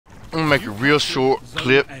I'm gonna make a real short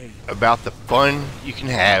clip about the fun you can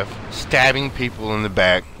have stabbing people in the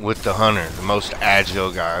back with the hunter, the most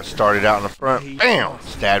agile guy. Started out in the front, bam,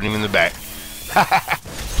 stabbed him in the back.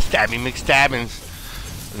 Stabby McStabings.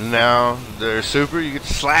 Now they're super, you get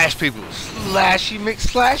to slash people. Slashy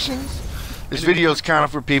McSlashings. This video is kind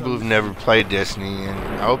of for people who've never played Destiny, and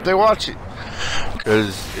I hope they watch it. Because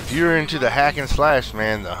if you're into the hack and slash,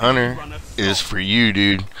 man, the hunter is for you,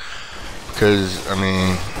 dude. Because, I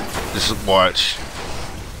mean, just watch.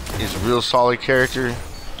 He's a real solid character,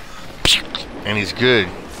 and he's good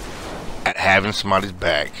at having somebody's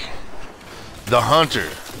back. The hunter.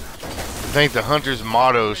 I think the hunter's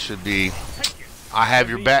motto should be, I have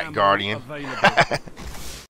your back, Guardian.